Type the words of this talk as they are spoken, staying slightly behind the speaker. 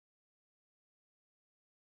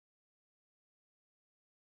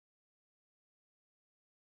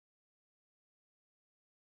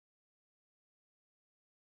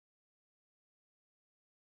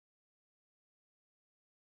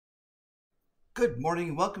Good morning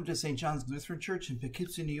and welcome to St. John's Lutheran Church in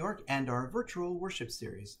Poughkeepsie, New York, and our virtual worship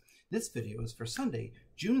series. This video is for Sunday,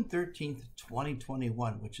 June 13th,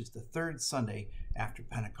 2021, which is the third Sunday after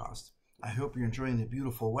Pentecost. I hope you're enjoying the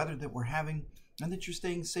beautiful weather that we're having and that you're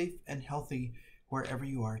staying safe and healthy wherever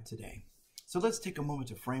you are today. So let's take a moment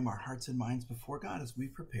to frame our hearts and minds before God as we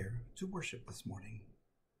prepare to worship this morning.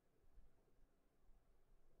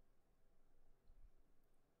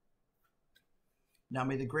 Now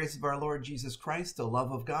may the grace of our Lord Jesus Christ, the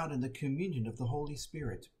love of God, and the communion of the Holy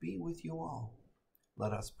Spirit be with you all.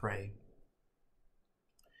 Let us pray.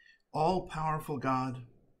 All-powerful God,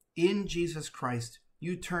 in Jesus Christ,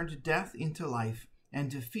 you turned death into life and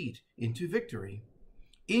defeat into victory.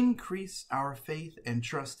 Increase our faith and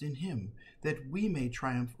trust in him, that we may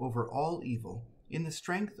triumph over all evil in the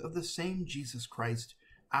strength of the same Jesus Christ,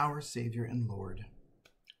 our Savior and Lord.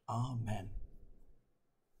 Amen.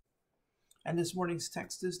 And this morning's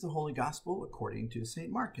text is the Holy Gospel according to St.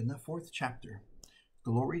 Mark in the 4th chapter.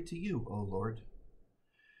 Glory to you, O Lord.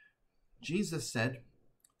 Jesus said,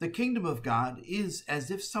 "The kingdom of God is as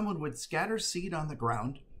if someone would scatter seed on the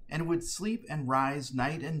ground and would sleep and rise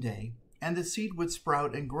night and day, and the seed would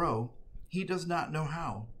sprout and grow. He does not know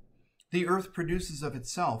how. The earth produces of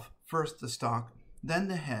itself first the stalk, then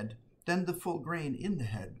the head, then the full grain in the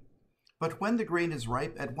head. But when the grain is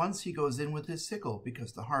ripe, at once he goes in with his sickle,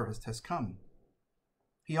 because the harvest has come."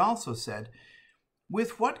 He also said,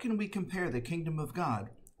 "With what can we compare the kingdom of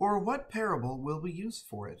God, or what parable will we use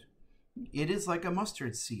for it? It is like a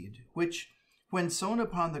mustard seed, which, when sown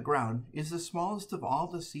upon the ground, is the smallest of all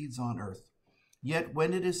the seeds on earth. Yet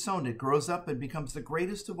when it is sown, it grows up and becomes the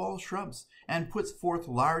greatest of all shrubs, and puts forth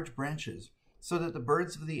large branches, so that the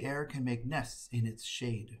birds of the air can make nests in its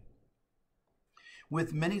shade."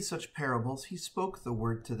 With many such parables he spoke the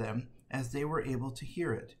word to them as they were able to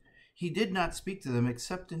hear it. He did not speak to them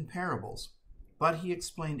except in parables, but he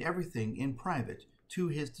explained everything in private to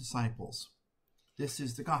his disciples. This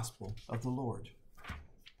is the gospel of the Lord.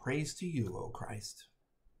 Praise to you, O Christ.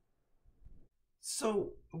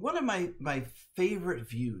 So one of my favorite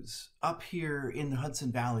views up here in the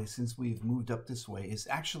Hudson Valley since we've moved up this way is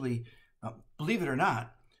actually, believe it or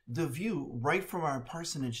not, the view right from our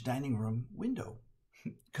parsonage dining room window.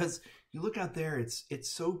 Because you look out there, it's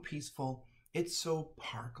so peaceful, it's so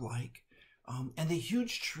park-like, and the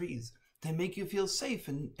huge trees, they make you feel safe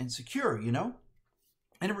and secure, you know?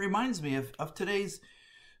 And it reminds me of today's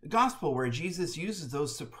gospel, where Jesus uses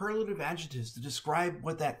those superlative adjectives to describe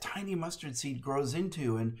what that tiny mustard seed grows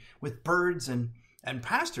into, and with birds and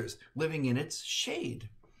pastors living in its shade.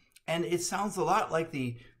 And it sounds a lot like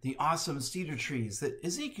the awesome cedar trees that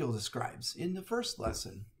Ezekiel describes in the first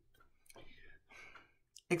lesson.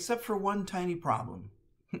 Except for one tiny problem.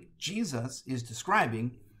 Jesus is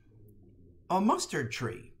describing a mustard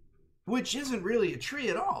tree, which isn't really a tree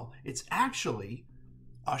at all. It's actually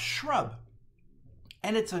a shrub.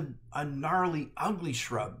 And it's a gnarly, ugly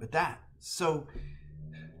shrub at that. So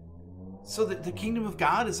the kingdom of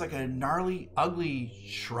God is like a gnarly, ugly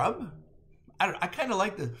shrub? I kind of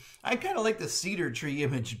like the cedar tree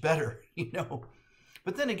image better, you know.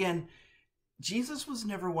 But then again, Jesus was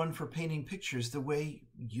never one for painting pictures the way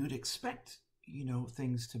you'd expect, you know,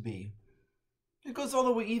 things to be. It goes all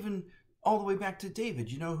the way back to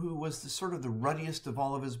David, you know, who was the sort of the ruddiest of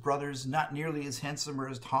all of his brothers, not nearly as handsome or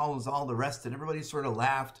as tall as all the rest, and everybody sort of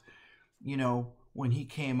laughed, you know, when he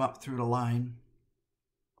came up through the line.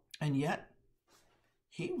 And yet,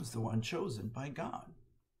 he was the one chosen by God.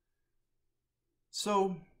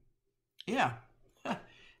 So, yeah,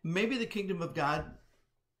 maybe the kingdom of God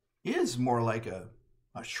is more like a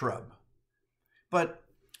shrub, but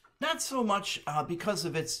not so much because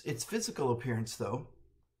of its physical appearance, though,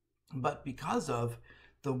 but because of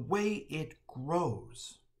the way it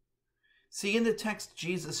grows. See, in the text,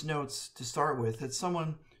 Jesus notes to start with that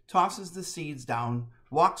someone tosses the seeds down,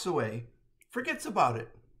 walks away, forgets about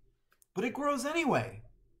it, but it grows anyway.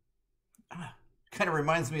 Kind of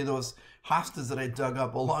reminds me of those hostas that I dug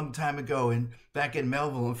up a long time ago back in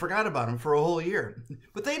Melville and forgot about them for a whole year.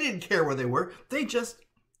 But they didn't care where they were. They just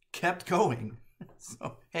kept going.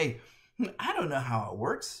 So, hey, I don't know how it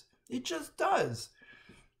works. It just does.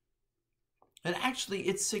 And actually,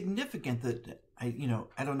 it's significant that, I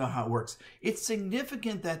don't know how it works. It's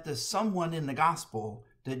significant that the someone in the gospel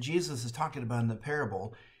that Jesus is talking about in the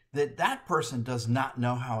parable, that person does not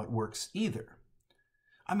know how it works either.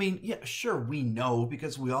 I mean, yeah, sure, we know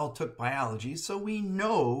because we all took biology, so we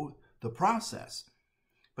know the process.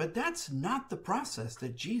 But that's not the process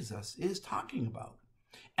that Jesus is talking about.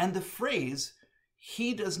 And the phrase,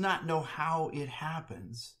 "he does not know how it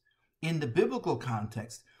happens," in the biblical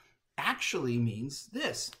context, actually means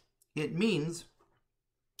this: It means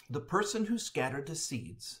the person who scattered the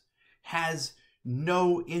seeds has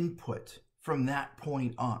no input from that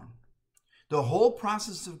point on. The whole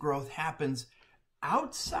process of growth happens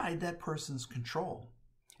outside that person's control.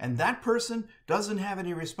 And that person doesn't have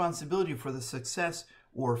any responsibility for the success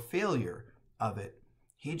or failure of it.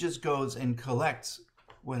 He just goes and collects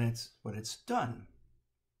when it's done.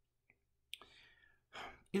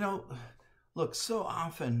 You know, look, so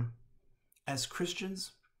often as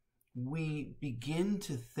Christians, we begin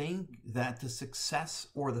to think that the success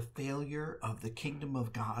or the failure of the kingdom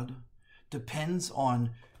of God depends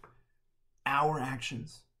on our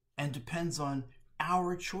actions and depends on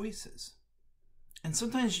our choices. And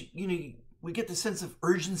sometimes, we get the sense of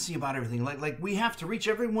urgency about everything. Like we have to reach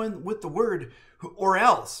everyone with the word or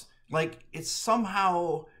else. Like it's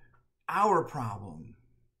somehow our problem,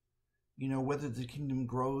 whether the kingdom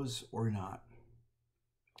grows or not.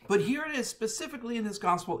 But here it is, specifically in this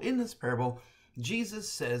gospel, in this parable, Jesus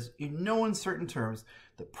says in no uncertain terms,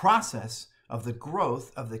 the process of the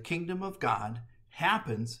growth of the kingdom of God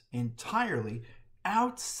happens entirely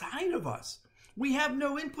outside of us. We have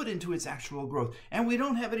no input into its actual growth, and we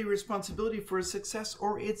don't have any responsibility for its success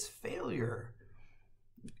or its failure.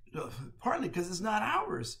 Partly because it's not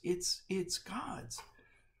ours, it's God's.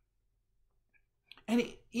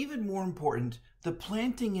 And even more important, the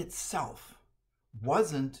planting itself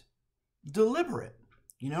wasn't deliberate.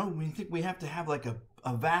 We think we have to have like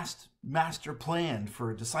a vast master plan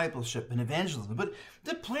for discipleship and evangelism, but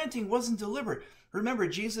the planting wasn't deliberate. Remember,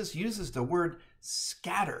 Jesus uses the word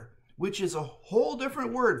scatter, which is a whole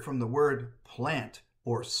different word from the word plant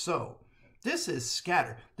or sow. This is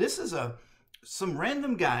scatter. This is some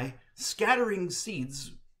random guy scattering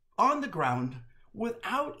seeds on the ground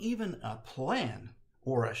without even a plan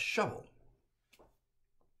or a shovel.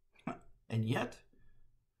 And yet,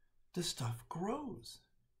 the stuff grows.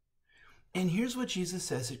 And here's what Jesus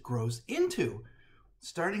says it grows into.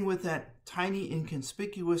 Starting with that tiny,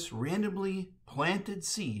 inconspicuous, randomly planted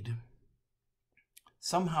seed.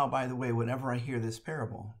 Somehow, by the way, whenever I hear this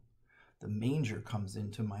parable, the manger comes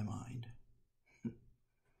into my mind.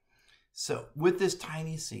 So, with this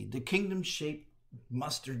tiny seed, the kingdom-shaped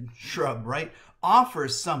mustard shrub, right,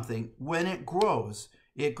 offers something. When it grows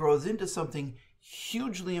into something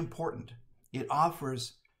hugely important. It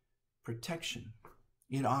offers protection.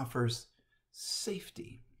 It offers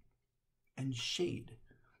safety and shade.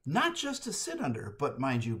 Not just to sit under, but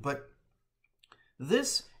mind you, but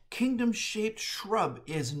this kingdom-shaped shrub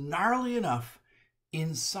is gnarly enough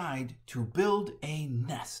inside to build a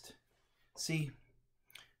nest. See,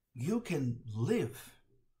 you can live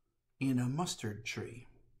in a mustard tree.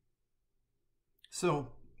 So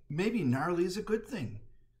maybe gnarly is a good thing,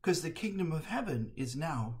 because the kingdom of heaven is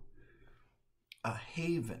now a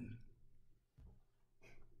haven.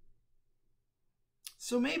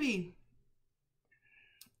 So maybe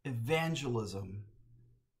evangelism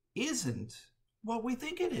isn't what we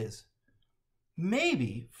think it is.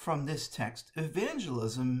 Maybe from this text,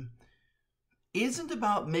 evangelism isn't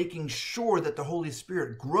about making sure that the Holy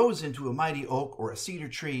Spirit grows into a mighty oak or a cedar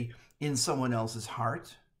tree in someone else's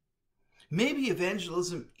heart. Maybe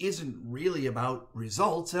evangelism isn't really about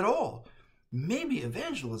results at all. Maybe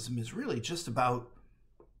evangelism is really just about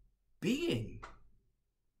being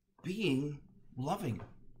loving,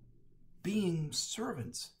 being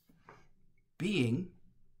servants, being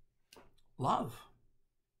love.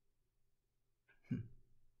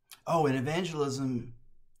 Oh, and evangelism,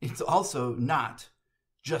 it's also not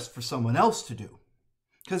just for someone else to do.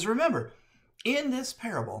 Because remember, in this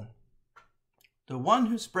parable, the one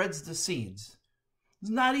who spreads the seeds is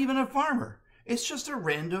not even a farmer. It's just a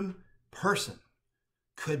random person.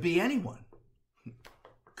 Could be anyone.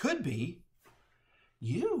 Could be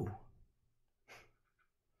you.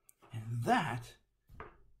 And that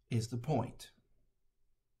is the point.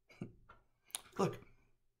 Look,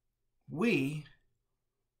 we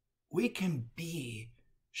can be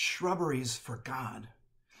shrubberies for God.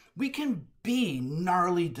 We can be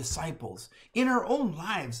gnarly disciples. In our own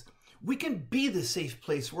lives, we can be the safe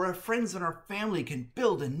place where our friends and our family can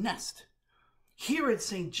build a nest. Here at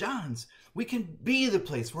St. John's, we can be the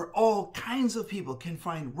place where all kinds of people can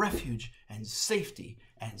find refuge and safety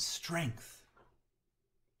and strength.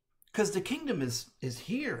 Because the kingdom is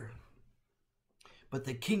here, but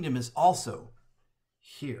the kingdom is also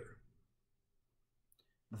here.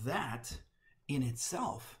 That in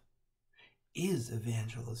itself is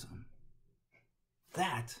evangelism.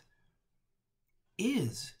 That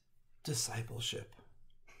is discipleship.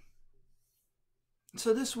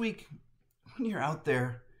 So this week, when you're out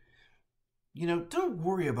there, don't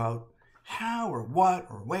worry about how or what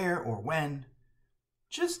or where or when.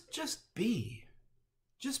 Just be.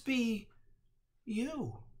 Just be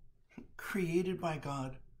you. Created by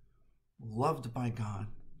God, loved by God,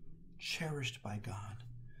 cherished by God,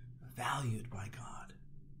 valued by God.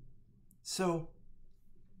 So,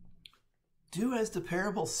 do as the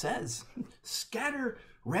parable says. Scatter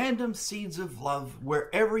random seeds of love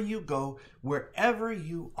wherever you go, wherever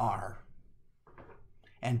you are.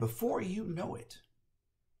 And before you know it,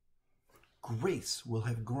 grace will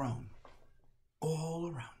have grown all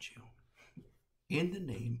around you. In the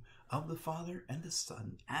name of the Father and the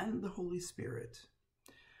Son and the Holy Spirit.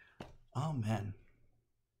 Amen.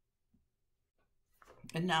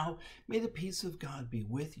 And now, may the peace of God be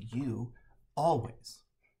with you always.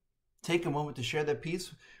 Take a moment to share that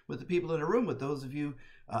peace with the people in the room, with those of you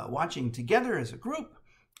watching together as a group,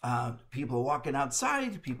 people walking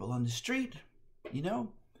outside, people on the street. You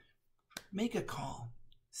know, make a call,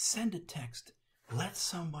 send a text, let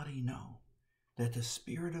somebody know that the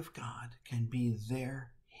Spirit of God can be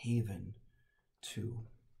their haven too.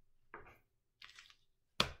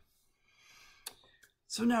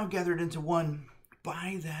 So now, gathered into one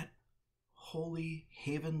by that holy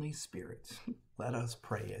heavenly Spirit, let us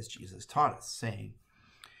pray as Jesus taught us, saying,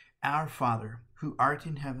 Our Father, who art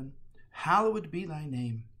in heaven, hallowed be thy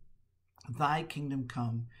name. Thy kingdom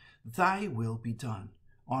come, thy will be done,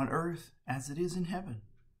 on earth as it is in heaven.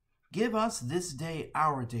 Give us this day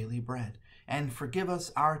our daily bread, and forgive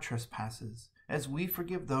us our trespasses, as we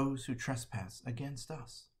forgive those who trespass against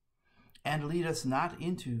us. And lead us not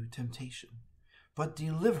into temptation, but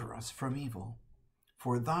deliver us from evil.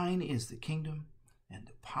 For thine is the kingdom, and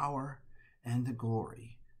the power, and the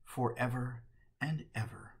glory, forever and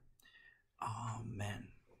ever. Amen.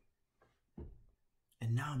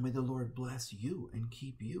 And now may the Lord bless you and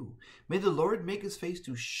keep you. May the Lord make his face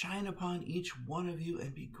to shine upon each one of you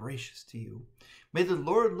and be gracious to you. May the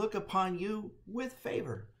Lord look upon you with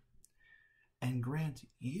favor and grant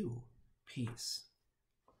you peace.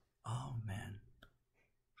 Amen.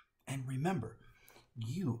 And remember,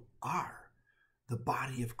 you are the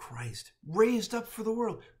body of Christ, raised up for the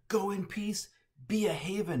world. Go in peace, be a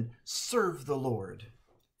haven, serve the Lord.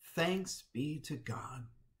 Thanks be to God.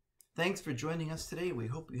 Thanks for joining us today. We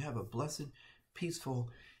hope you have a blessed, peaceful,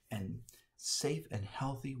 and safe and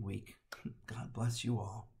healthy week. God bless you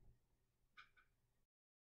all.